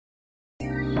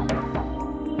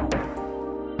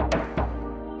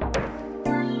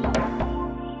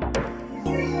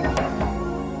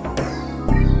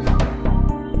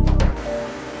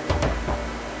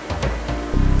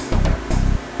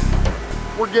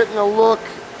We're getting a look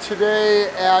today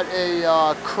at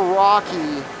a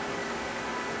Kuraki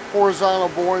horizontal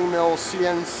boring mill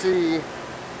CNC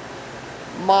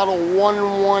model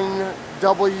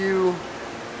 11Wdx.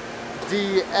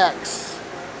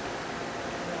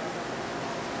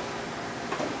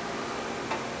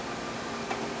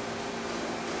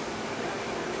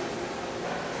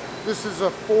 This is a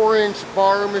 4-inch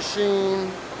bar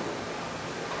machine.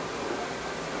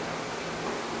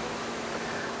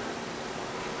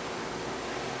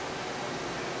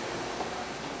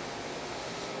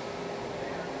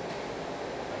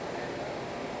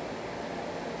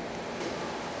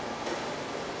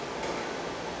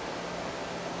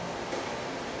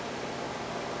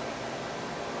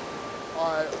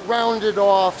 Rounded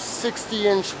off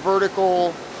 60-inch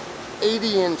vertical,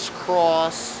 80-inch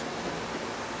cross.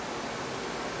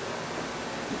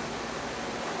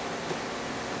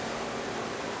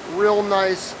 Real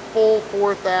nice full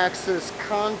 4th axis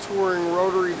contouring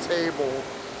rotary table.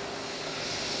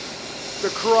 The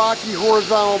Kuraki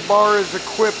horizontal bar is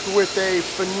equipped with a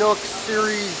FANUC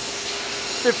Series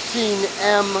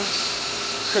 15M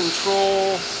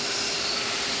control.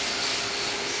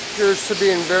 Appears to be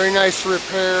in very nice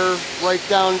repair, right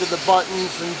down to the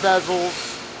buttons and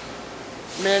bezels.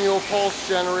 Manual pulse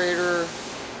generator.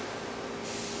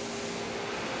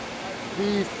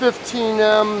 The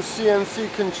 15M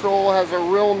CNC control has a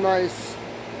real nice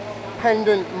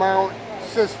pendant mount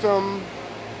system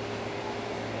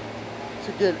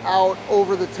to get out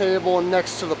over the table and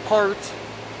next to the part.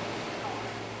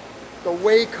 The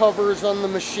way covers on the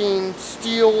machine,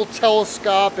 steel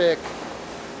telescopic,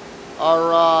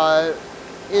 are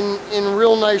in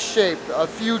real nice shape. A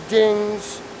few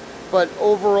dings, but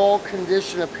overall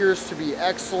condition appears to be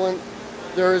excellent.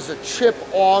 There is a chip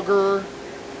auger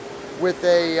with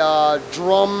a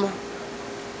drum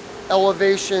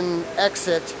elevation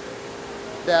exit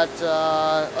that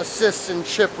assists in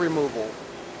chip removal.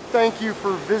 Thank you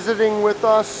for visiting with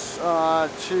us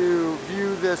to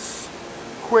view this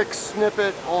quick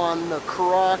snippet on the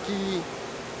Kuraki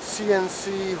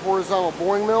CNC horizontal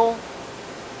boring mill,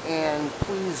 and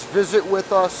please visit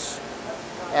with us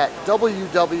at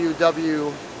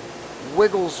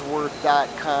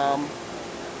www.wigglesworth.com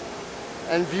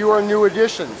and view our new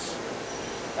additions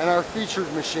and our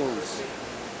featured machines.